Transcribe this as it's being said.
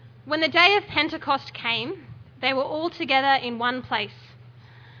When the day of Pentecost came, they were all together in one place.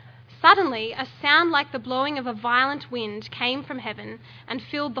 Suddenly, a sound like the blowing of a violent wind came from heaven and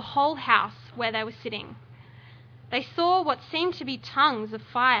filled the whole house where they were sitting. They saw what seemed to be tongues of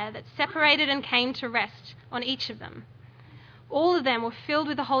fire that separated and came to rest on each of them. All of them were filled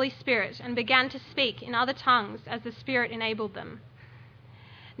with the Holy Spirit and began to speak in other tongues as the Spirit enabled them.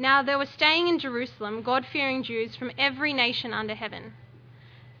 Now there were staying in Jerusalem God-fearing Jews from every nation under heaven.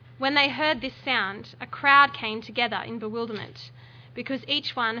 When they heard this sound, a crowd came together in bewilderment, because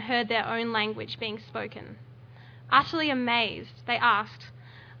each one heard their own language being spoken. Utterly amazed, they asked,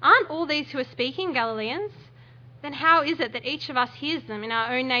 "Aren't all these who are speaking Galileans? Then how is it that each of us hears them in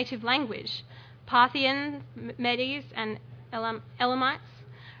our own native language? Parthians, Medes, and Elamites,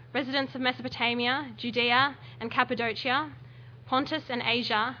 residents of Mesopotamia, Judea and Cappadocia, Pontus and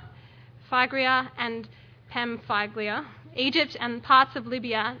Asia, Phrygia and Pamphylia, Egypt and parts of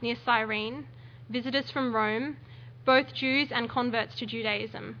Libya near Cyrene, visitors from Rome, both Jews and converts to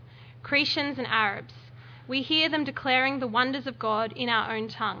Judaism, Cretans and Arabs. We hear them declaring the wonders of God in our own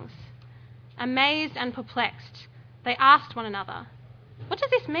tongues." Amazed and perplexed, they asked one another, "What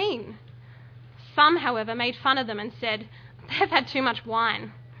does this mean?" Some, however, made fun of them and said, "They've had too much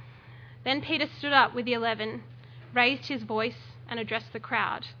wine." Then Peter stood up with the 11, raised his voice and addressed the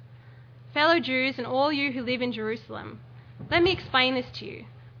crowd. "Fellow Jews and all you who live in Jerusalem, let me explain this to you.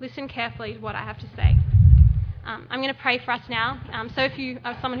 Listen carefully to what I have to say. I'm going to pray for us now. So if you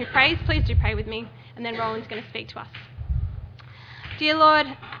are someone who prays, please do pray with me, and then Roland's going to speak to us. Dear Lord,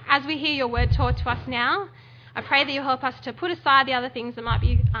 as we hear your word taught to us now, I pray that you'll help us to put aside the other things that might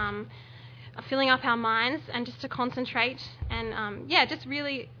be filling up our minds and just to concentrate. And just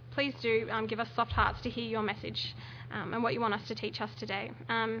really, please do give us soft hearts to hear your message and what you want us to teach us today.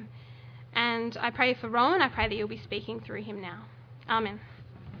 And I pray for Roland. I pray that you'll be speaking through him now. Amen.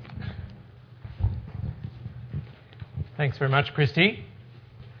 Thanks very much, Christy.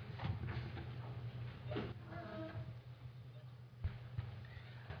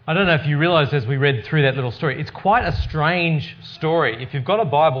 I don't know if you realised as we read through that little story, it's quite a strange story. If you've got a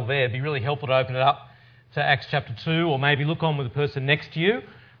Bible there, it'd be really helpful to open it up to Acts chapter 2, or maybe look on with the person next to you,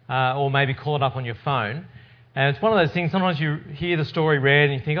 or maybe call it up on your phone. And it's one of those things, sometimes you hear the story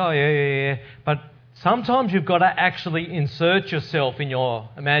read and you think, oh, yeah. But sometimes you've got to actually insert yourself in your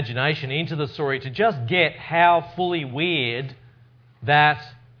imagination into the story to just get how fully weird that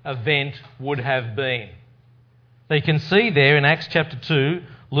event would have been. So you can see there in Acts chapter 2,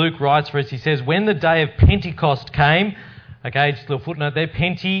 Luke writes for us, he says, when the day of Pentecost came, okay, just a little footnote there,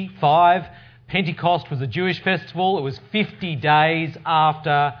 Pentecost was a Jewish festival. It was 50 days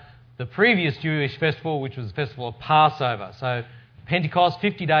after the previous Jewish festival, which was the festival of Passover. So Pentecost,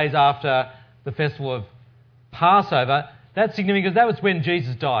 50 days after the festival of Passover. That's significant because that was when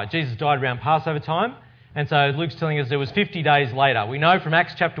Jesus died. Jesus died around Passover time. And so Luke's telling us there was 50 days later. We know from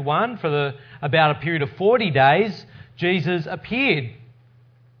Acts chapter 1, for about a period of 40 days, Jesus appeared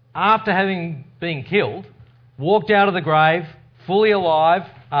after having been killed, walked out of the grave, fully alive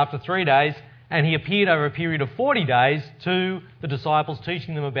after 3 days, and he appeared over a period of 40 days to the disciples,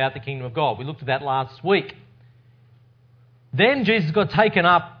 teaching them about the kingdom of God. We looked at that last week. Then Jesus got taken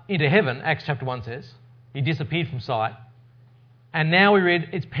up into heaven, Acts chapter 1 says. He disappeared from sight. And now we read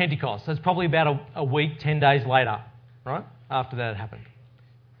it's Pentecost. So it's probably about a week, 10 days later, right, after that had happened.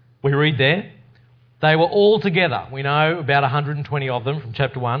 We read there, they were all together. We know about 120 of them from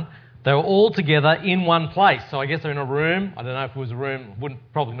chapter 1. They were all together in one place. So I guess they're in a room. I don't know if it was a room,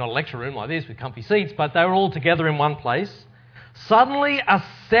 probably not a lecture room like this with comfy seats, but they were all together in one place. Suddenly a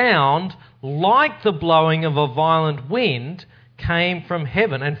sound like the blowing of a violent wind came from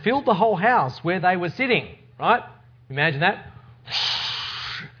heaven and filled the whole house where they were sitting, right? Imagine that.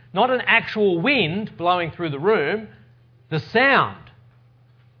 Not an actual wind blowing through the room, the sound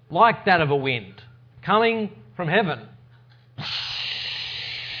like that of a wind coming from heaven.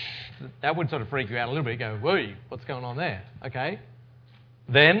 That would sort of freak you out a little bit. You go, whoa, what's going on there? Okay.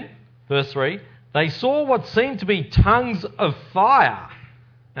 Then, verse 3, they saw what seemed to be tongues of fire.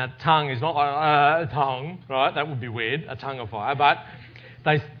 Now, tongue is not a tongue, right? That would be weird, a tongue of fire. But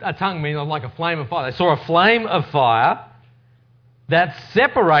a tongue means like a flame of fire. They saw a flame of fire that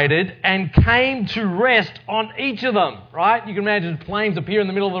separated and came to rest on each of them, right? You can imagine flames appear in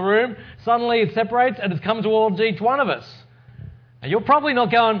the middle of the room. Suddenly it separates and it comes towards each one of us. And you're probably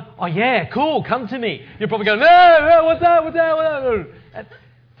not going, oh yeah, cool, come to me. You're probably going, no, what's that?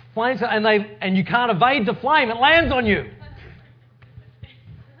 Flames, and you can't evade the flame. It lands on you.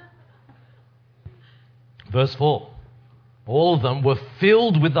 Verse 4. All of them were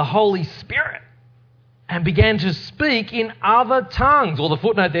filled with the Holy Spirit and began to speak in other tongues. Or the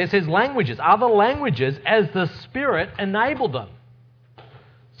footnote there says languages, other languages, as the Spirit enabled them.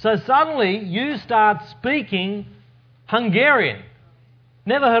 So suddenly you start speaking Hungarian.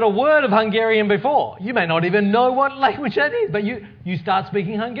 Never heard a word of Hungarian before. You may not even know what language that is, but you start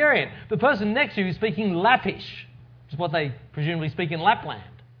speaking Hungarian. The person next to you is speaking Lappish, which is what they presumably speak in Lapland.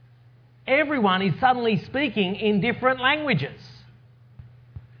 Everyone is suddenly speaking in different languages.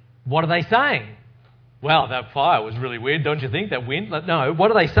 What are they saying? Well, that fire was really weird, don't you think? That wind? No, what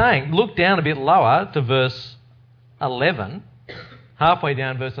are they saying? Look down a bit lower to verse 11. Halfway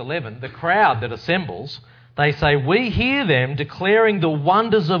down verse 11, the crowd that assembles, they say, we hear them declaring the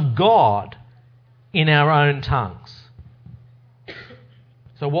wonders of God in our own tongues.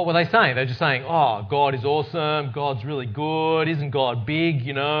 So what were they saying? They're just saying, oh, God is awesome, God's really good, isn't God big,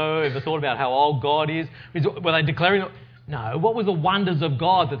 you know? Ever thought about how old God is? Were they declaring? No, what were the wonders of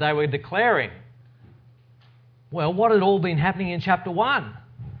God that they were declaring? Well, what had all been happening in chapter 1?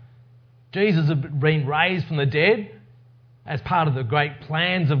 Jesus had been raised from the dead as part of the great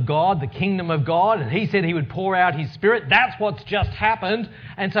plans of God, the kingdom of God, and he said he would pour out his Spirit. That's what's just happened.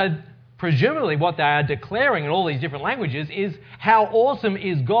 And so presumably what they are declaring in all these different languages is how awesome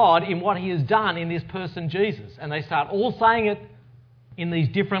is God in what he has done in this person Jesus. And they start all saying it in these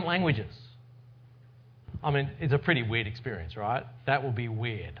different languages. I mean, it's a pretty weird experience, right? That will be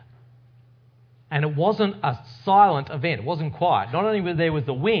weird. And it wasn't a silent event. It wasn't quiet. Not only was there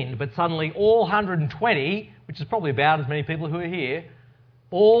the wind, but suddenly all 120, which is probably about as many people who are here,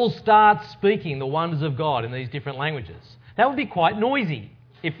 all start speaking the wonders of God in these different languages. That would be quite noisy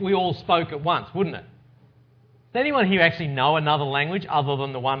if we all spoke at once, wouldn't it? Does anyone here actually know another language other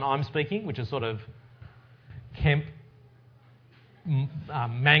than the one I'm speaking, which is sort of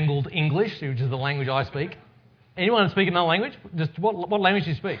mangled English, which is the language I speak? Anyone speak another language? Just what language do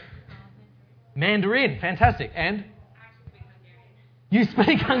you speak? Mandarin, fantastic. And? You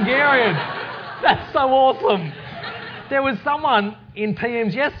speak Hungarian. That's so awesome. There was someone in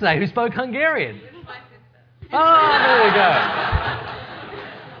PMs yesterday who spoke Hungarian. Oh, there you go.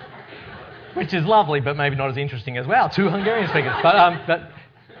 Which is lovely, but maybe not as interesting as well. 2 Hungarian speakers. But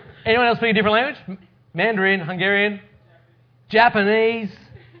anyone else speak a different language? Mandarin, Hungarian, Japanese,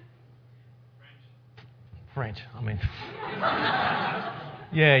 French. I mean,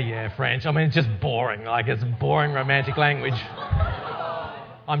 yeah, French. I mean, it's just boring. Like, it's a boring romantic language.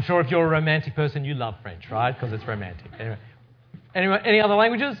 I'm sure if you're a romantic person, you love French, right? Because it's romantic. Anyway, any other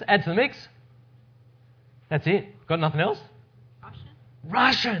languages? Add to the mix. That's it. Got nothing else?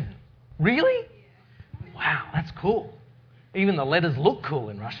 Russian. Really? Wow, that's cool. Even the letters look cool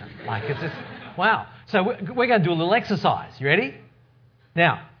in Russian. Like, it's just, wow. So we're going to do a little exercise. You ready?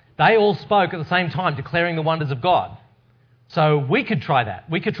 Now, they all spoke at the same time, declaring the wonders of God. So we could try that.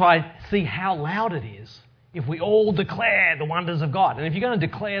 We could see how loud it is if we all declare the wonders of God. And if you're going to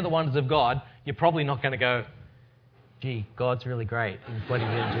declare the wonders of God, you're probably not going to go, gee, God's really great in what he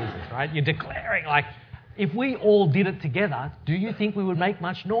did in Jesus, right? You're declaring, like, if we all did it together, do you think we would make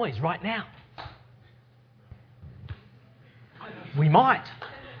much noise right now? We might.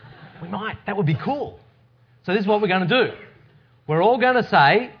 That would be cool. So this is what we're going to do. We're all going to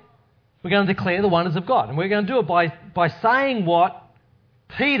say, we're going to declare the wonders of God. And we're going to do it by saying what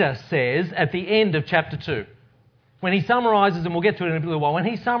Peter says at the end of chapter 2. When he summarises, and we'll get to it in a little while, when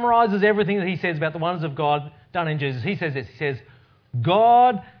he summarises everything that he says about the wonders of God done in Jesus, he says this. He says,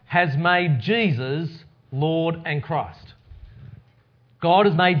 God has made Jesus Lord and Christ. God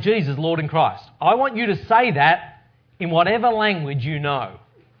has made Jesus Lord and Christ. I want you to say that in whatever language you know.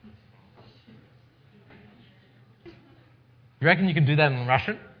 You reckon you can do that in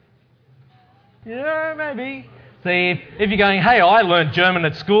Russian? Yeah, maybe. See, if you're going, hey, I learned German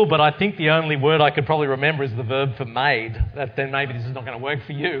at school, but I think the only word I could probably remember is the verb for made, then maybe this is not going to work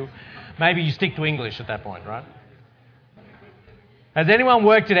for you. Maybe you stick to English at that point, right? Has anyone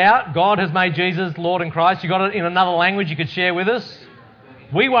worked it out? God has made Jesus Lord and Christ. You got it in another language you could share with us?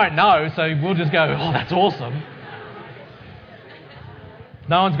 We won't know, so we'll just go, oh, that's awesome.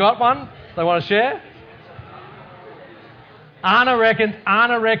 No one's got one they want to share? Anna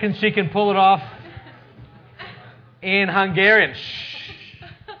reckons she can pull it off in Hungarian. Shh.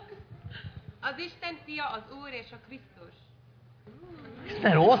 Az Isten fia, az Úr és a Krisztus. Isn't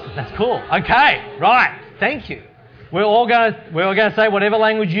that awesome? That's cool. Okay, right. Thank you. We're all going to say whatever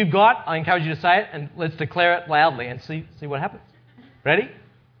language you've got. I encourage you to say it, and let's declare it loudly and see what happens. Ready?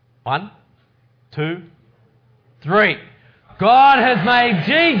 1, 2, 3. God has made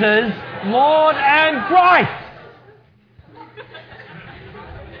Jesus Lord and Christ.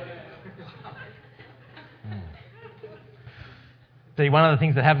 See, one of the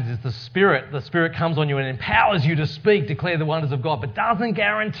things that happens is the Spirit comes on you and empowers you to speak, declare the wonders of God, but doesn't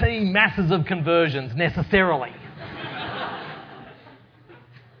guarantee masses of conversions necessarily.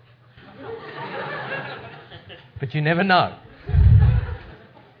 But you never know.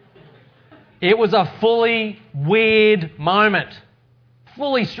 It was a fully weird moment,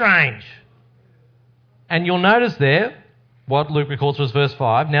 fully strange. And you'll notice there what Luke records was verse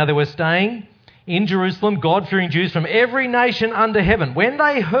 5. Now there were staying in Jerusalem God-fearing Jews from every nation under heaven. When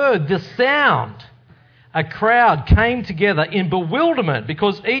they heard the sound, a crowd came together in bewilderment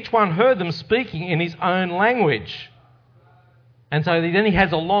because each one heard them speaking in his own language. And so then he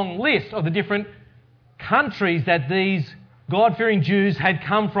has a long list of the different countries that these God-fearing Jews had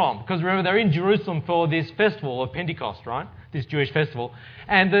come from. Because remember, they're in Jerusalem for this festival of Pentecost, right? This Jewish festival.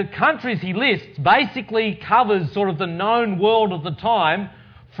 And the countries he lists basically covers sort of the known world of the time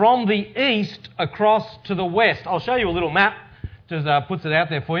from the east across to the west. I'll show you a little map. Just puts it out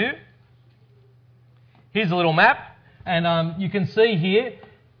there for you. Here's a little map. And you can see here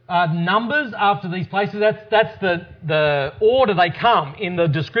numbers after these places. That's the order they come in the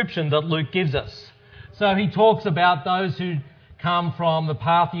description that Luke gives us. So he talks about those who come from the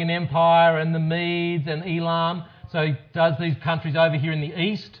Parthian Empire and the Medes and Elam. So he does these countries over here in the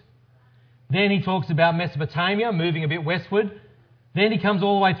east. Then he talks about Mesopotamia, moving a bit westward. Then he comes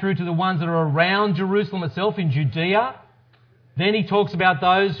all the way through to the ones that are around Jerusalem itself in Judea. Then he talks about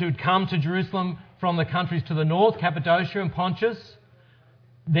those who'd come to Jerusalem from the countries to the north, Cappadocia and Pontus.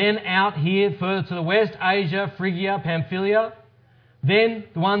 Then out here further to the west, Asia, Phrygia, Pamphylia. Then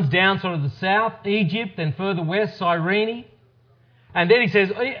the ones down sort of the south, Egypt, then further west, Cyrene. And then he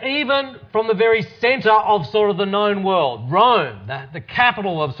says, even from the very centre of sort of the known world, Rome, the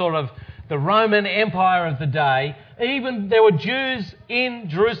capital of sort of the Roman Empire of the day, even there were Jews in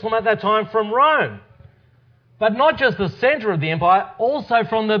Jerusalem at that time from Rome. But not just the centre of the empire, also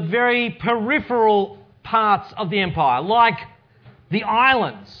from the very peripheral parts of the empire, like the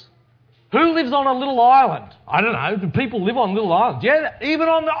islands. Who lives on a little island? I don't know. Do people live on little islands? Yeah, even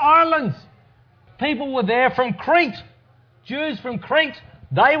on the islands. People were there from Crete. Jews from Crete.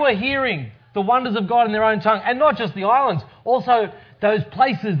 They were hearing the wonders of God in their own tongue. And not just the islands, also those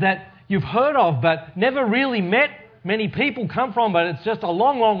places that you've heard of but never really met many people come from, but it's just a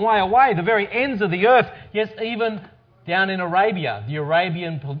long, long way away, the very ends of the earth. Yes, even down in Arabia, the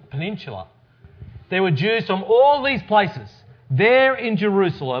Arabian Peninsula. There were Jews from all these places there in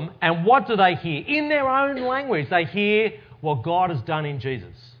Jerusalem, and what do they hear? In their own language, they hear what God has done in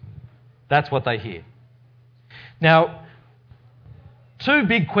Jesus. That's what they hear. Now, two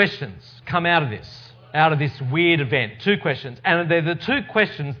big questions come out of this weird event. Two questions. And they're the two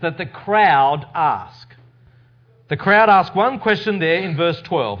questions that the crowd ask. The crowd ask one question there in verse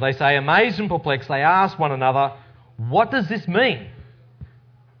 12. They say, amazed and perplexed, they ask one another, what does this mean?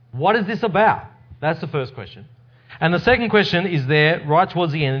 What is this about? That's the first question. And the second question is there right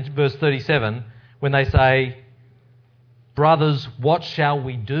towards the end, verse 37, when they say, brothers, what shall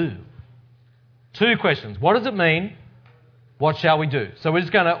we do? Two questions. What does it mean? What shall we do? So we're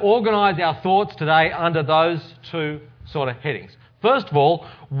just going to organise our thoughts today under those two sort of headings. First of all,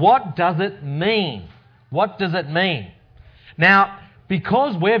 what does it mean? What does it mean? Now,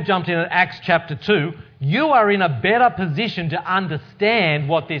 because we've jumped in at Acts chapter 2, you are in a better position to understand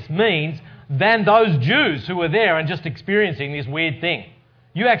what this means than those Jews who were there and just experiencing this weird thing.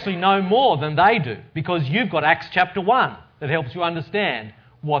 You actually know more than they do because you've got Acts chapter 1 that helps you understand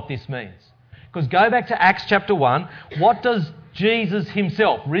what this means. Because go back to Acts chapter 1, what does Jesus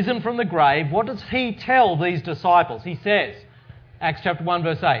himself, risen from the grave, what does he tell these disciples? He says, Acts chapter 1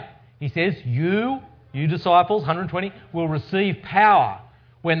 verse 8, he says, you disciples, 120, will receive power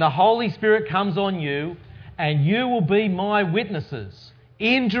when the Holy Spirit comes on you, and you will be my witnesses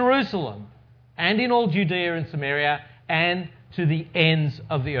in Jerusalem and in all Judea and Samaria and to the ends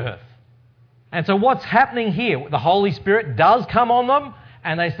of the earth. And so what's happening here? The Holy Spirit does come on them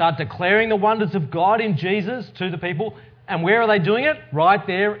and they start declaring the wonders of God in Jesus to the people. And where are they doing it? Right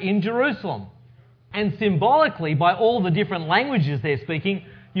there in Jerusalem. And symbolically, by all the different languages they're speaking,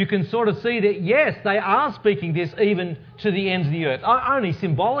 you can sort of see that, yes, they are speaking this even to the ends of the earth. Only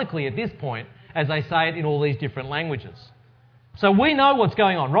symbolically at this point, as they say it in all these different languages. So we know what's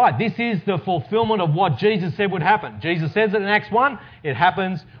going on, right? This is the fulfillment of what Jesus said would happen. Jesus says it in Acts 1. It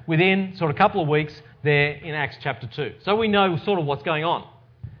happens within sort of a couple of weeks there in Acts chapter 2. So we know sort of what's going on.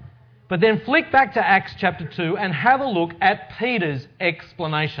 But then flick back to Acts chapter 2 and have a look at Peter's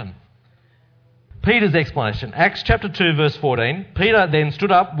explanation. Peter's explanation. Acts chapter 2 verse 14. Peter then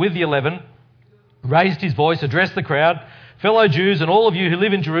stood up with the 11, raised his voice, addressed the crowd. Fellow Jews and all of you who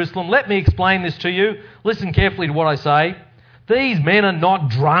live in Jerusalem, let me explain this to you. Listen carefully to what I say. These men are not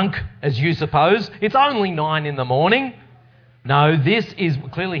drunk, as you suppose. It's only 9 in the morning. No, this is...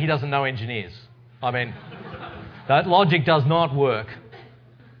 Clearly he doesn't know engineers. I mean, that logic does not work.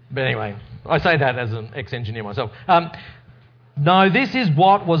 But anyway, I say that as an ex-engineer myself. No, this is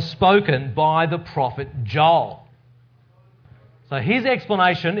what was spoken by the prophet Joel. So his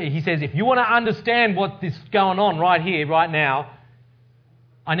explanation, he says, if you want to understand what is going on right here, right now,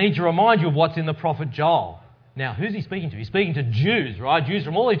 I need to remind you of what's in the prophet Joel. Now, who's he speaking to? He's speaking to Jews, right? Jews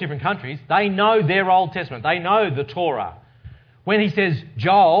from all these different countries. They know their Old Testament. They know the Torah. When he says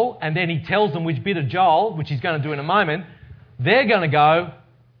Joel, and then he tells them which bit of Joel, which he's going to do in a moment, they're going to go,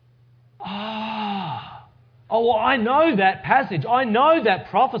 oh, well, I know that passage. I know that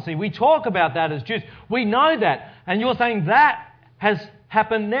prophecy. We talk about that as Jews. We know that. And you're saying that has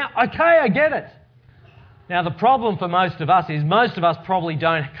happened now. Okay, I get it. Now, the problem for most of us is most of us probably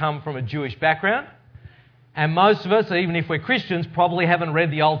don't come from a Jewish background. And most of us, even if we're Christians, probably haven't read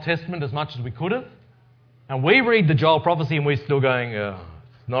the Old Testament as much as we could have. And we read the Joel prophecy and we're still going, it's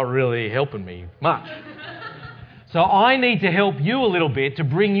not really helping me much. So I need to help you a little bit to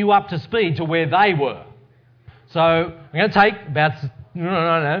bring you up to speed to where they were. So I'm going to take about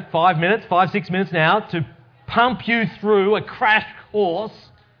 5, 6 minutes now to pump you through a crash course,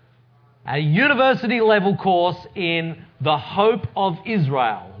 a university level course in the Hope of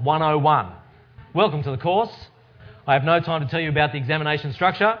Israel 101. Welcome to the course. I have no time to tell you about the examination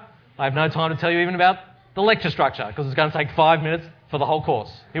structure. I have no time to tell you even about the lecture structure because it's going to take 5 minutes for the whole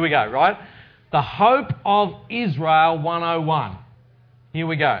course. Here we go, right? The Hope of Israel 101. Here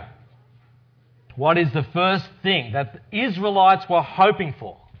we go. What is the first thing that the Israelites were hoping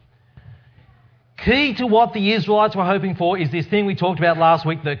for? Key to what the Israelites were hoping for is this thing we talked about last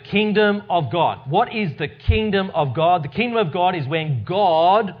week, the kingdom of God. What is the kingdom of God? The kingdom of God is when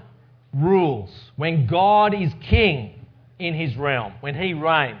God rules, when God is king in his realm, when he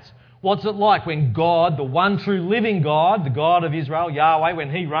reigns. What's it like when God, the one true living God, the God of Israel, Yahweh,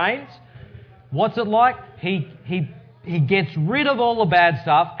 when he reigns? What's it like? He gets rid of all the bad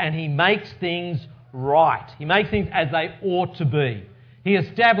stuff and he makes things right. He makes things as they ought to be. He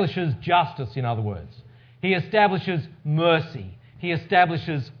establishes justice, in other words. He establishes mercy. He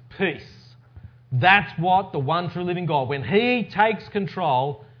establishes peace. That's what the one true living God, when he takes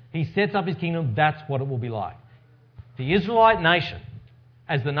control, he sets up his kingdom, that's what it will be like. The Israelite nation,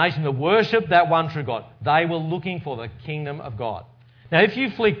 as the nation that worshipped that one true God, they were looking for the kingdom of God. Now, if you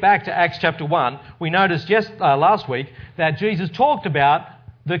flick back to Acts chapter 1, we noticed last week that Jesus talked about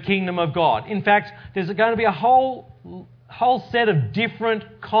the kingdom of God. In fact, there's going to be a whole set of different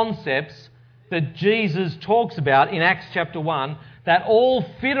concepts that Jesus talks about in Acts chapter 1 that all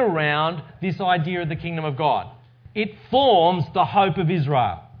fit around this idea of the kingdom of God. It forms the hope of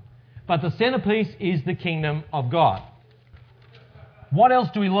Israel. But the centerpiece is the kingdom of God. What else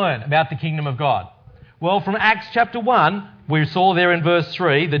do we learn about the kingdom of God? Well, from Acts chapter 1, we saw there in verse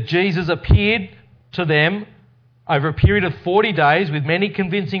 3 that Jesus appeared to them over a period of 40 days with many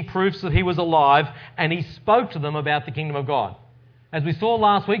convincing proofs that he was alive, and he spoke to them about the kingdom of God. As we saw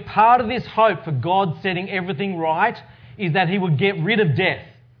last week, part of this hope for God setting everything right is that he would get rid of death.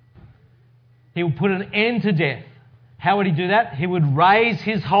 He would put an end to death. How would he do that? He would raise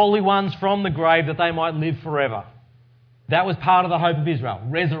his holy ones from the grave that they might live forever. That was part of the hope of Israel,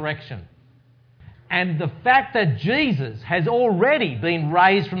 resurrection. And the fact that Jesus has already been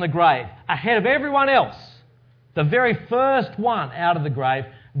raised from the grave ahead of everyone else, the very first one out of the grave,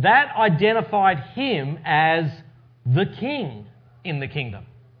 that identified him as the king in the kingdom.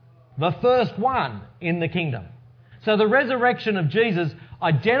 The first one in the kingdom. So the resurrection of Jesus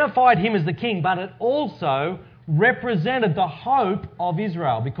identified him as the king, but it also represented the hope of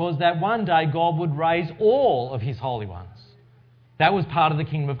Israel, because that one day God would raise all of his holy ones. That was part of the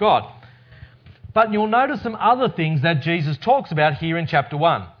kingdom of God. But you'll notice some other things that Jesus talks about here in chapter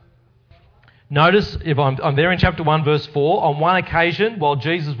 1. Notice, if I'm there in chapter 1, verse 4, on one occasion, while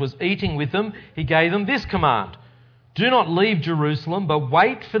Jesus was eating with them, he gave them this command: "Do not leave Jerusalem, but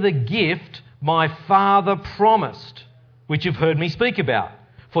wait for the gift my Father promised, which you've heard me speak about.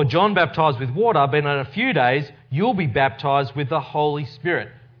 For John baptized with water, but in a few days you'll be baptized with the Holy Spirit."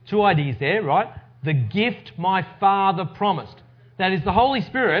 Two ideas there, right? The gift my Father promised. That is, the Holy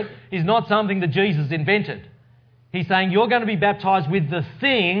Spirit is not something that Jesus invented. He's saying you're going to be baptized with the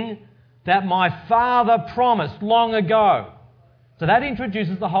thing that my Father promised long ago. So that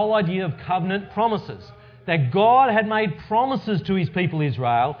introduces the whole idea of covenant promises. That God had made promises to his people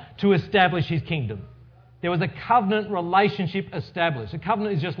Israel to establish his kingdom. There was a covenant relationship established. A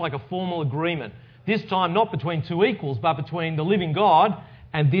covenant is just like a formal agreement. This time not between two equals, but between the living God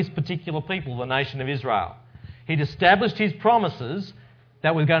and this particular people, the nation of Israel. He'd established his promises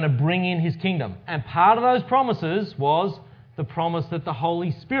that were going to bring in his kingdom. And part of those promises was the promise that the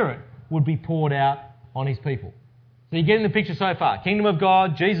Holy Spirit would be poured out on his people. So you're getting the picture so far. Kingdom of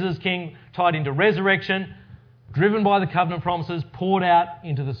God, Jesus is king, tied into resurrection, driven by the covenant promises, poured out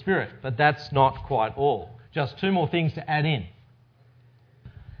into the Spirit. But that's not quite all. Just two more things to add in.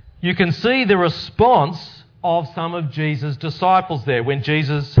 You can see the response of some of Jesus' disciples there when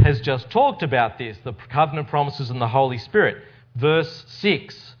Jesus has just talked about this, the covenant promises and the Holy Spirit. Verse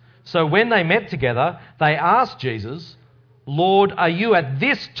 6. So when they met together, they asked Jesus, Lord, are you at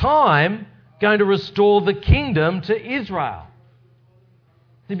this time going to restore the kingdom to Israel?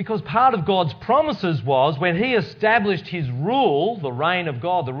 See, because part of God's promises was when he established his rule, the reign of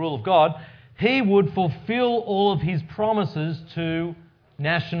God, the rule of God, he would fulfill all of his promises to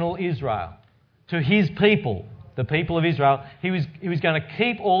national Israel, to his people, the people of Israel. He was going to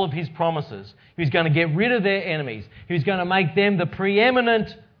keep all of his promises. He was going to get rid of their enemies. He was going to make them the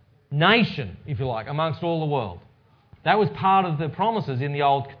preeminent nation, if you like, amongst all the world. That was part of the promises in the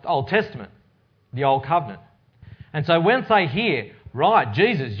Old Testament, the Old Covenant. And so once they hear, right,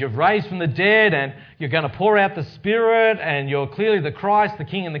 Jesus, you've raised from the dead and you're going to pour out the Spirit and you're clearly the Christ, the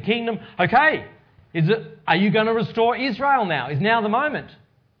King and the kingdom. Okay, are you going to restore Israel now? Is now the moment?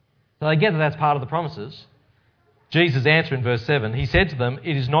 So they get that that's part of the promises. Jesus' answer in verse 7, he said to them,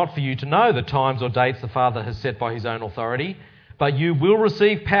 it is not for you to know the times or dates the Father has set by his own authority, but you will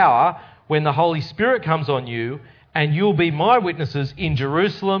receive power when the Holy Spirit comes on you, and you'll be my witnesses in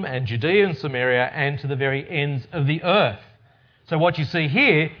Jerusalem and Judea and Samaria and to the very ends of the earth. So what you see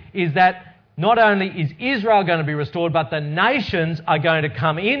here is that not only is Israel going to be restored, but the nations are going to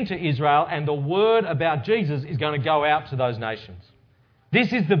come into Israel and the word about Jesus is going to go out to those nations.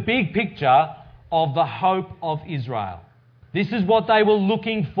 This is the big picture of the hope of Israel. This is what they were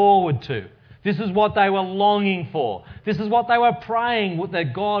looking forward to. This is what they were longing for. This is what they were praying,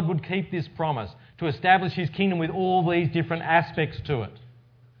 that God would keep this promise, to establish his kingdom with all these different aspects to it.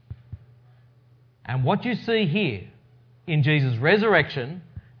 And what you see here in Jesus' resurrection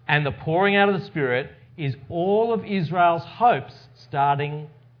and the pouring out of the Spirit is all of Israel's hopes starting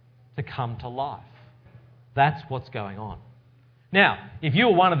to come to life. That's what's going on. Now, if you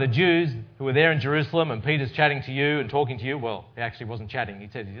were one of the Jews who were there in Jerusalem and Peter's chatting to you and talking to you, well, he actually wasn't chatting, he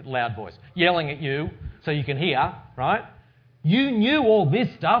said in a loud voice, yelling at you so you can hear, right? You knew all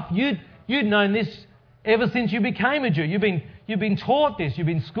this stuff. You'd known this ever since you became a Jew. You've been taught this. You've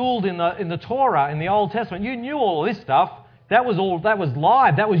been schooled in the Torah, in the Old Testament. You knew all this stuff. That was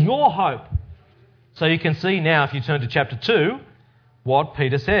live. That was your hope. So you can see now, if you turn to chapter 2, what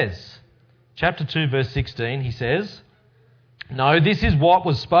Peter says. Chapter 2, verse 16, he says, no, this is what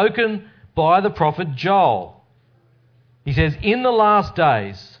was spoken by the prophet Joel. He says, in the last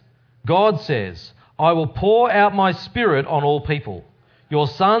days, God says, I will pour out my Spirit on all people. Your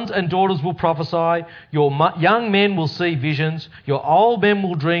sons and daughters will prophesy, your young men will see visions, your old men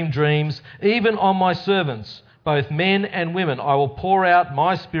will dream dreams, even on my servants, both men and women, I will pour out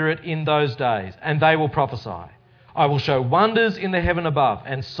my Spirit in those days, and they will prophesy. I will show wonders in the heaven above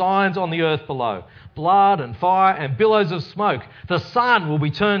and signs on the earth below, blood and fire and billows of smoke. The sun will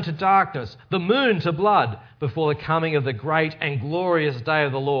be turned to darkness, the moon to blood, before the coming of the great and glorious day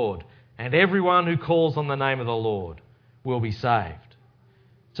of the Lord. And everyone who calls on the name of the Lord will be saved.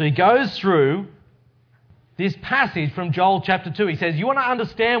 So he goes through this passage from Joel chapter 2. He says, you want to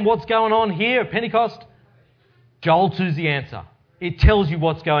understand what's going on here at Pentecost? Joel 2 is the answer. It tells you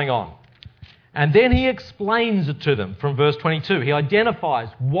what's going on. And then he explains it to them from verse 22. He identifies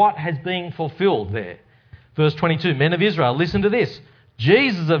what has been fulfilled there. Verse 22, men of Israel, listen to this.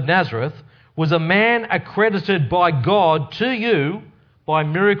 Jesus of Nazareth was a man accredited by God to you by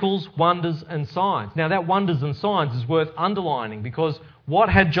miracles, wonders and signs. Now that wonders and signs is worth underlining because what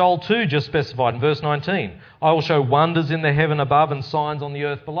had Joel 2 just specified in verse 19? I will show wonders in the heaven above and signs on the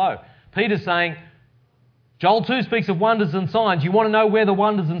earth below. Peter's saying, Joel 2 speaks of wonders and signs. You want to know where the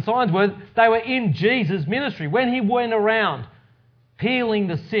wonders and signs were? They were in Jesus' ministry. When he went around healing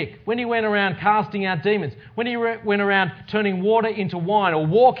the sick, when he went around casting out demons, when he went around turning water into wine or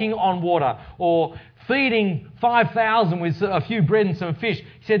walking on water or feeding 5,000 with a few bread and some fish.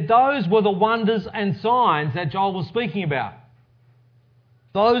 He said those were the wonders and signs that Joel was speaking about.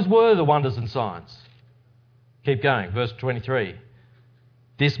 Those were the wonders and signs. Keep going, verse 23.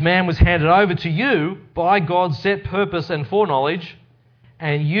 This man was handed over to you by God's set purpose and foreknowledge,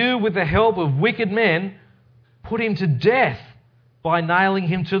 and you, with the help of wicked men, put him to death by nailing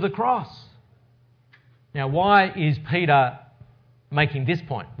him to the cross. Now, why is Peter making this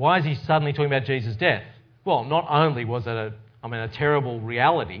point? Why is he suddenly talking about Jesus' death? Well, not only was it a terrible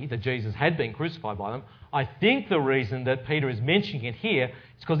reality that Jesus had been crucified by them. I think the reason that Peter is mentioning it here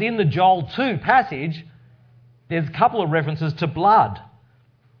is because in the Joel 2 passage, there's a couple of references to blood.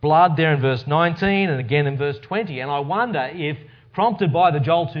 Blood there in verse 19 and again in verse 20. And I wonder if, prompted by the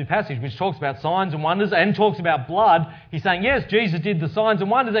Joel 2 passage, which talks about signs and wonders and talks about blood, he's saying, yes, Jesus did the signs and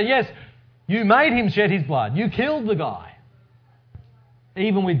wonders, and yes, you made him shed his blood. You killed the guy,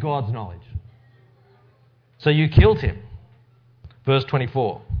 even with God's knowledge. So you killed him. Verse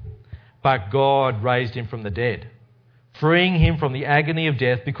 24. But God raised him from the dead, freeing him from the agony of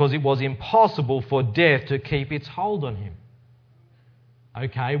death because it was impossible for death to keep its hold on him.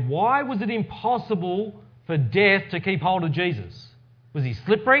 Okay, why was it impossible for death to keep hold of Jesus? Was he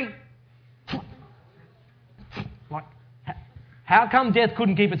slippery? How come death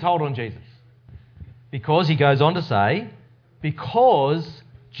couldn't keep its hold on Jesus? Because he goes on to say, because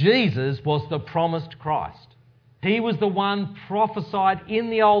Jesus was the promised Christ. He was the one prophesied in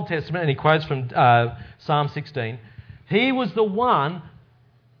the Old Testament, and he quotes from Psalm 16. He was the one,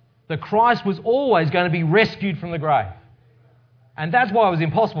 the Christ was always going to be rescued from the grave. And that's why it was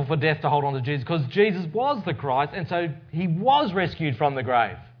impossible for death to hold on to Jesus, because Jesus was the Christ, and so he was rescued from the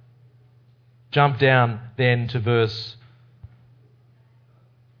grave. Jump down then to verse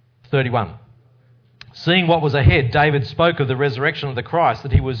 31. Seeing what was ahead, David spoke of the resurrection of the Christ,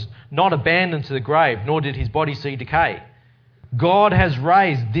 that he was not abandoned to the grave, nor did his body see decay. God has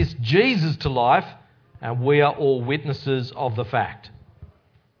raised this Jesus to life, and we are all witnesses of the fact.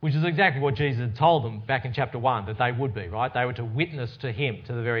 Which is exactly what Jesus had told them back in chapter 1, that they would be, right? They were to witness to him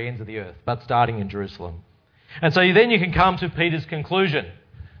to the very ends of the earth, but starting in Jerusalem. And so then you can come to Peter's conclusion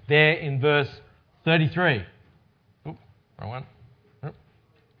there in verse 33. Wrong one.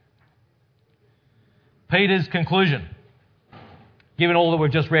 Peter's conclusion, given all that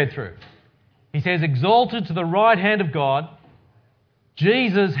we've just read through. He says, exalted to the right hand of God,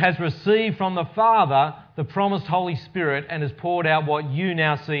 Jesus has received from the Father the promised Holy Spirit and has poured out what you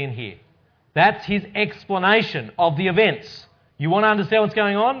now see and hear. That's his explanation of the events. You want to understand what's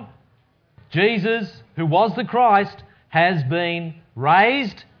going on? Jesus, who was the Christ, has been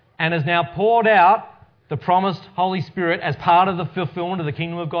raised and has now poured out the promised Holy Spirit as part of the fulfillment of the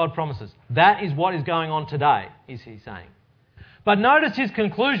kingdom of God promises. That is what is going on today, is he saying. But notice his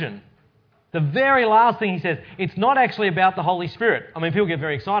conclusion. The very last thing he says, it's not actually about the Holy Spirit. I mean, people get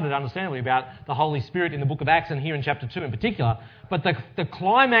very excited, understandably, about the Holy Spirit in the book of Acts and here in chapter 2 in particular. But the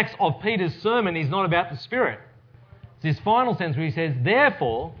climax of Peter's sermon is not about the Spirit. It's his final sentence where he says,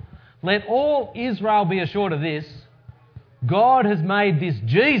 therefore, let all Israel be assured of this, God has made this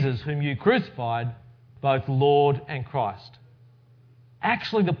Jesus whom you crucified both Lord and Christ.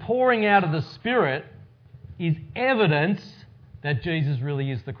 Actually, the pouring out of the Spirit is evidence that Jesus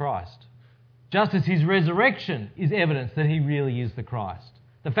really is the Christ. Just as his resurrection is evidence that he really is the Christ.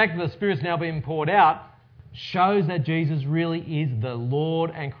 The fact that the Spirit's now being poured out shows that Jesus really is the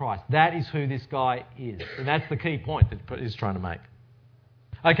Lord and Christ. That is who this guy is. And that's the key point that he's trying to make.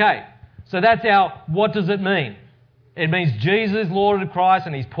 Okay, so that's our what does it mean? It means Jesus is Lord and Christ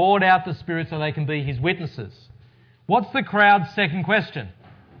and he's poured out the Spirit so they can be his witnesses. What's the crowd's second question?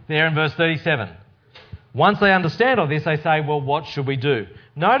 There in verse 37. Once they understand all this, they say, well, what should we do?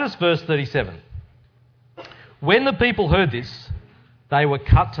 Notice verse 37. When the people heard this, they were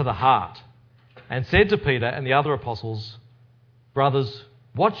cut to the heart and said to Peter and the other apostles, brothers,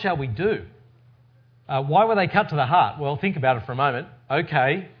 what shall we do? Why were they cut to the heart? Well, think about it for a moment.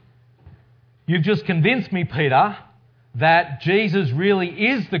 Okay, you've just convinced me, Peter, that Jesus really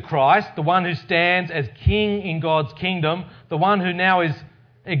is the Christ, the one who stands as king in God's kingdom, the one who now is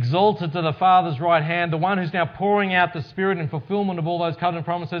exalted to the Father's right hand, the one who's now pouring out the Spirit in fulfillment of all those covenant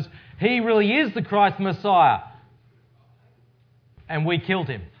promises. He really is the Christ, the Messiah. And we killed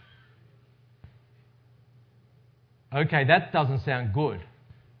him. Okay, that doesn't sound good.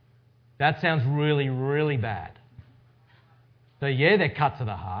 That sounds really, really bad. So yeah, they're cut to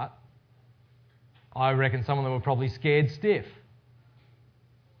the heart. I reckon some of them were probably scared stiff.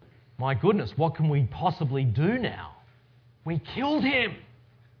 My goodness, what can we possibly do now? We killed him.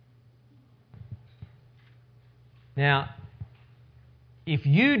 Now, if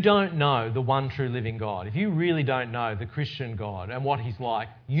you don't know the one true living God, if you really don't know the Christian God and what he's like,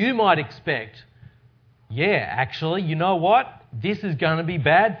 you might expect, yeah, actually, you know what? This is going to be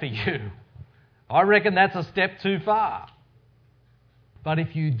bad for you. I reckon that's a step too far. But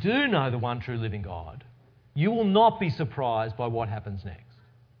if you do know the one true living God, you will not be surprised by what happens next.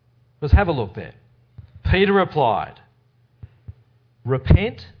 Let's have a look there. Peter replied,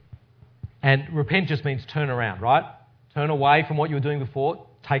 repent, and repent just means turn around, right? Turn away from what you were doing before,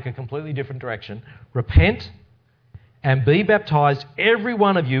 take a completely different direction. Repent and be baptized, every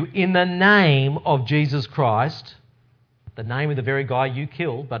one of you, in the name of Jesus Christ, the name of the very guy you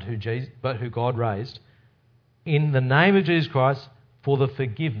killed, but who God raised, in the name of Jesus Christ, for the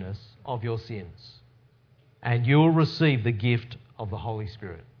forgiveness of your sins. And you will receive the gift of the Holy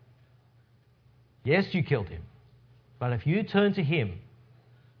Spirit. Yes, you killed him, but if you turn to him,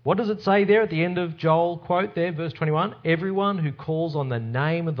 what does it say there at the end of Joel quote there, verse 21? Everyone who calls on the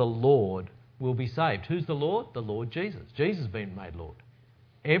name of the Lord will be saved. Who's the Lord? The Lord Jesus. Jesus has been made Lord.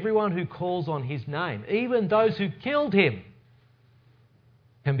 Everyone who calls on his name, even those who killed him,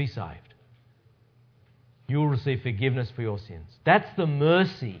 can be saved. You will receive forgiveness for your sins. That's the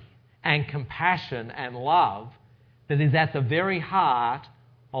mercy and compassion and love that is at the very heart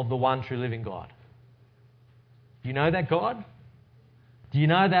of the one true living God. Do you know that God? Do you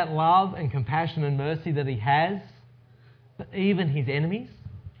know that love and compassion and mercy that he has for even his enemies?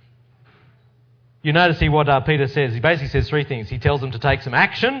 You notice here what Peter says. He basically says three things. He tells them to take some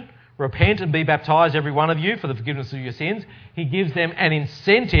action, repent and be baptised, every one of you, for the forgiveness of your sins. He gives them an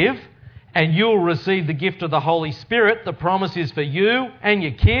incentive, and you'll receive the gift of the Holy Spirit. The promise is for you and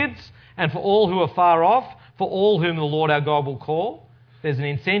your kids and for all who are far off, for all whom the Lord our God will call. There's an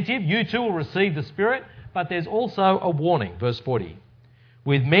incentive. You too will receive the Spirit, but there's also a warning. Verse 40.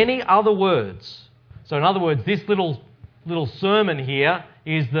 With many other words. So in other words, this little sermon here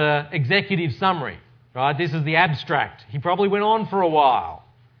is the executive summary, right? This is the abstract. He probably went on for a while.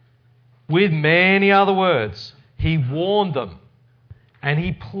 With many other words, he warned them and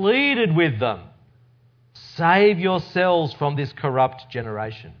he pleaded with them, save yourselves from this corrupt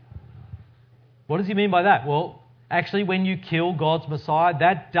generation. What does he mean by that? Well, actually, when you kill God's Messiah,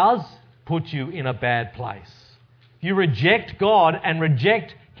 that does put you in a bad place. If you reject God and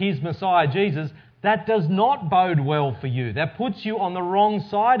reject his Messiah, Jesus, that does not bode well for you. That puts you on the wrong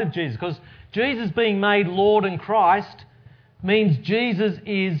side of Jesus, because Jesus being made Lord and Christ means Jesus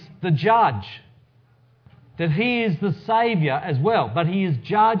is the judge, that he is the Saviour as well, but he is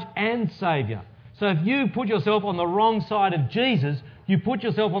judge and Saviour. So if you put yourself on the wrong side of Jesus, you put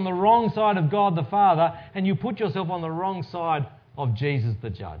yourself on the wrong side of God the Father, and you put yourself on the wrong side of Jesus the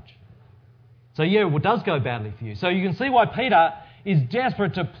judge. So yeah, it does go badly for you. So you can see why Peter is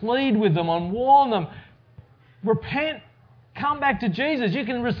desperate to plead with them and warn them. Repent, come back to Jesus. You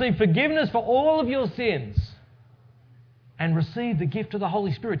can receive forgiveness for all of your sins and receive the gift of the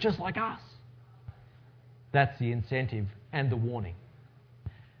Holy Spirit just like us. That's the incentive and the warning.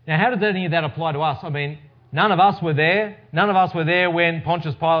 Now, how does any of that apply to us? I mean, none of us were there. None of us were there when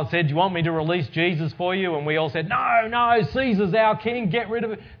Pontius Pilate said, do you want me to release Jesus for you? And we all said, no, Caesar's our king, get rid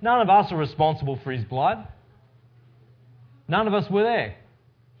of it. None of us are responsible for his blood. None of us were there.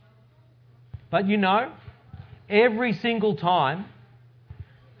 But you know, every single time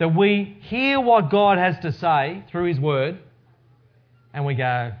that we hear what God has to say through his word, and we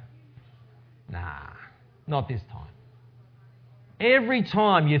go, nah, not this time. Every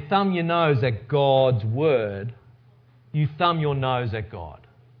time you thumb your nose at God's word, you thumb your nose at God.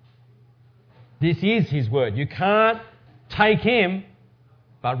 This is his word. You can't take him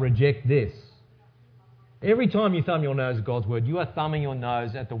but reject this. Every time you thumb your nose at God's word, you are thumbing your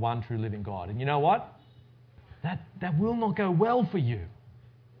nose at the one true living God. And you know what? That will not go well for you.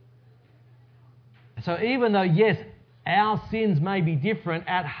 So even though, yes, our sins may be different,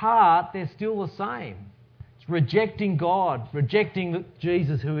 at heart they're still the same. It's rejecting God, rejecting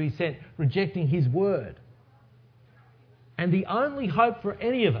Jesus who he sent, rejecting his word. And the only hope for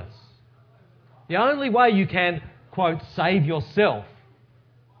any of us, the only way you can, quote, save yourself,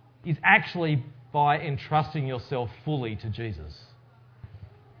 is actually by entrusting yourself fully to Jesus.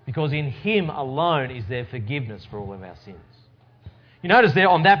 Because in him alone is there forgiveness for all of our sins. You notice there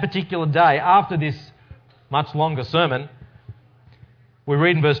on that particular day, after this much longer sermon, we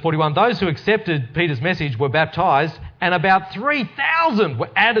read in verse 41, those who accepted Peter's message were baptised, and about 3,000 were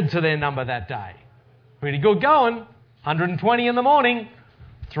added to their number that day. Pretty good going. 120 in the morning,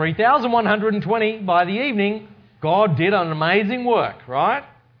 3,120 by the evening. God did an amazing work, right?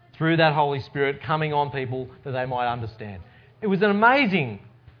 Through that Holy Spirit coming on people that they might understand. It was an amazing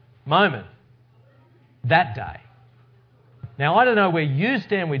moment that day. Now, I don't know where you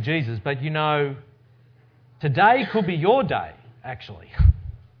stand with Jesus, but you know, today could be your day, actually.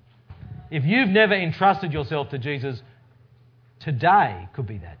 If you've never entrusted yourself to Jesus, today could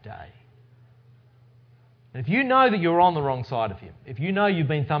be that day. And if you know that you're on the wrong side of him, if you know you've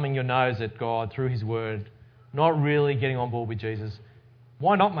been thumbing your nose at God through his word, not really getting on board with Jesus,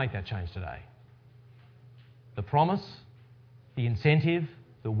 why not make that change today? The promise, the incentive,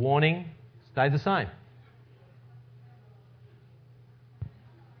 the warning stay the same.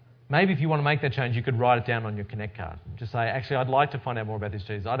 maybe if you want to make that change, you could write it down on your Connect card. Just say, actually, I'd like to find out more about this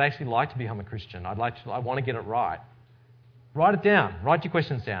Jesus. I'd actually like to become a Christian. I want to get it right. Write it down. Write your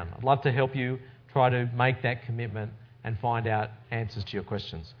questions down. I'd love to help you try to make that commitment and find out answers to your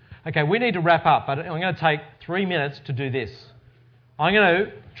questions. Okay, we need to wrap up, but I'm going to take 3 minutes to do this. I'm going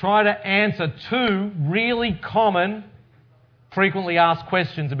to try to answer 2 really common, frequently asked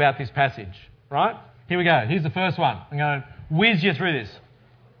questions about this passage. Right? Here we go. Here's the first one. I'm going to whiz you through this.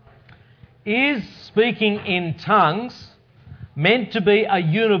 Is speaking in tongues meant to be a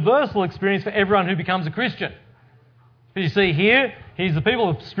universal experience for everyone who becomes a Christian? You see here's the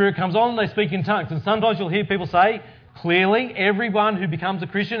people, the Spirit comes on, they speak in tongues. And sometimes you'll hear people say, clearly, everyone who becomes a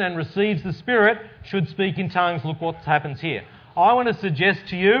Christian and receives the Spirit should speak in tongues. Look what happens here. I want to suggest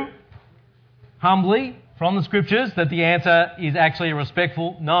to you, humbly, from the Scriptures, that the answer is actually a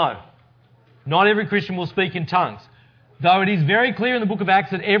respectful no. Not every Christian will speak in tongues. Though it is very clear in the book of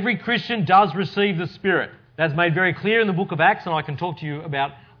Acts that every Christian does receive the Spirit. That's made very clear in the book of Acts, and I can talk to you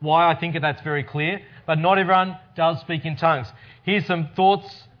about why I think that's very clear. But not everyone does speak in tongues. Here's some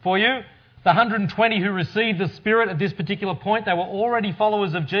thoughts for you. The 120 who received the Spirit at this particular point, they were already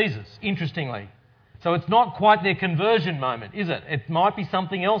followers of Jesus, interestingly. So it's not quite their conversion moment, is it? It might be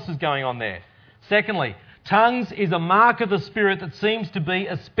something else is going on there. Secondly, tongues is a mark of the Spirit that seems to be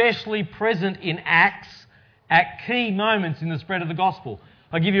especially present in Acts at key moments in the spread of the gospel.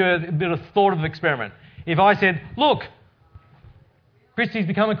 I'll give you a bit of thought of experiment. If I said, look, Christy's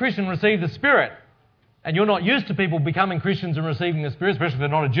become a Christian and received the Spirit, and you're not used to people becoming Christians and receiving the Spirit, especially if they're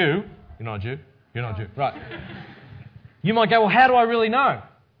not a Jew. You're not a Jew? You're not a Jew. Right. You might go, well, how do I really know?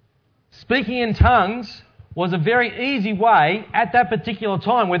 Speaking in tongues was a very easy way at that particular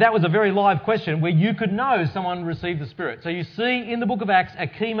time, where that was a very live question, where you could know someone received the Spirit. So you see in the book of Acts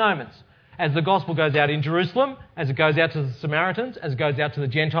at key moments, as the gospel goes out in Jerusalem, as it goes out to the Samaritans, as it goes out to the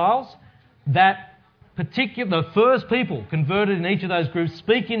Gentiles, that the first people converted in each of those groups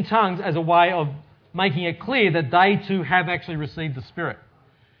speak in tongues as a way of making it clear that they too have actually received the Spirit.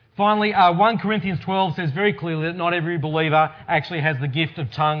 Finally, 1 Corinthians 12 says very clearly that not every believer actually has the gift of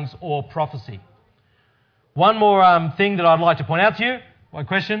tongues or prophecy. One more thing that I'd like to point out to you, one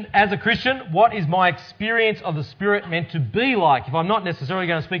question. As a Christian, what is my experience of the Spirit meant to be like? If I'm not necessarily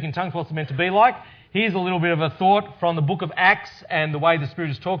going to speak in tongues, what's it meant to be like? Here's a little bit of a thought from the book of Acts and the way the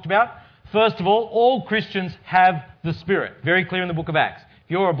Spirit is talked about. First of all Christians have the Spirit. Very clear in the book of Acts.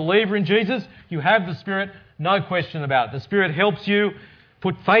 If you're a believer in Jesus, you have the Spirit, no question about it. The Spirit helps you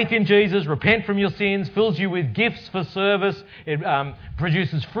put faith in Jesus, repent from your sins, fills you with gifts for service. It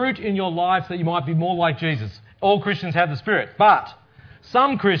produces fruit in your life so that you might be more like Jesus. All Christians have the Spirit. But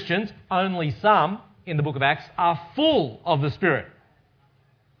some Christians, only some, in the book of Acts, are full of the Spirit.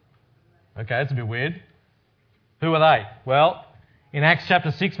 Okay, that's a bit weird. Who are they? Well, in Acts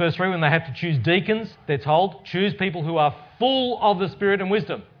chapter 6, verse 3, when they have to choose deacons, they're told, choose people who are full of the Spirit and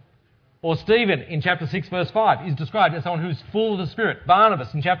wisdom. Or Stephen, in chapter 6, verse 5, is described as someone who's full of the Spirit.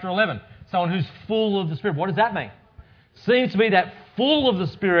 Barnabas, in chapter 11, someone who's full of the Spirit. What does that mean? Seems to be that full of the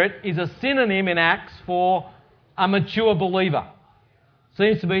Spirit is a synonym in Acts for a mature believer.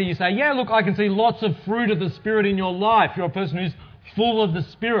 Seems to be, you say, yeah, look, I can see lots of fruit of the Spirit in your life. You're a person who's full of the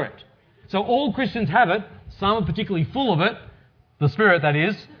Spirit. So all Christians have it. Some are particularly full of it. The Spirit, that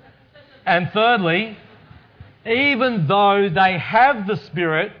is. And thirdly, even though they have the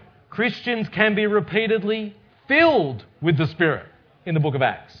Spirit, Christians can be repeatedly filled with the Spirit in the book of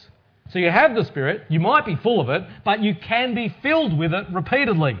Acts. So you have the Spirit, you might be full of it, but you can be filled with it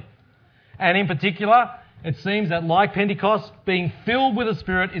repeatedly. And in particular, it seems that like Pentecost, being filled with the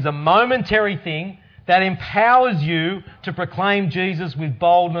Spirit is a momentary thing that empowers you to proclaim Jesus with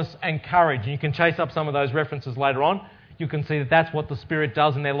boldness and courage. And you can chase up some of those references later on. You can see that that's what the Spirit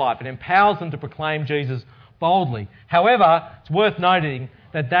does in their life. It empowers them to proclaim Jesus boldly. However, it's worth noting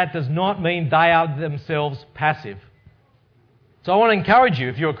that that does not mean they are themselves passive. So I want to encourage you,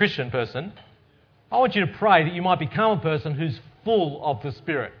 if you're a Christian person, I want you to pray that you might become a person who's full of the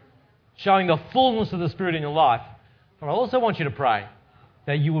Spirit, showing the fullness of the Spirit in your life. But I also want you to pray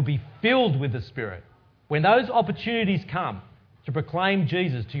that you will be filled with the Spirit. When those opportunities come to proclaim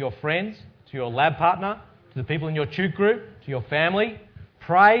Jesus to your friends, to your lab partner, to the people in your tutor group, to your family,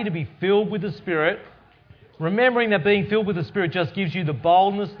 pray to be filled with the Spirit, remembering that being filled with the Spirit just gives you the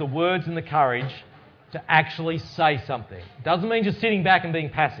boldness, the words and the courage to actually say something. It doesn't mean just sitting back and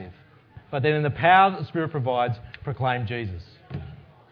being passive, but then in the power that the Spirit provides, proclaim Jesus.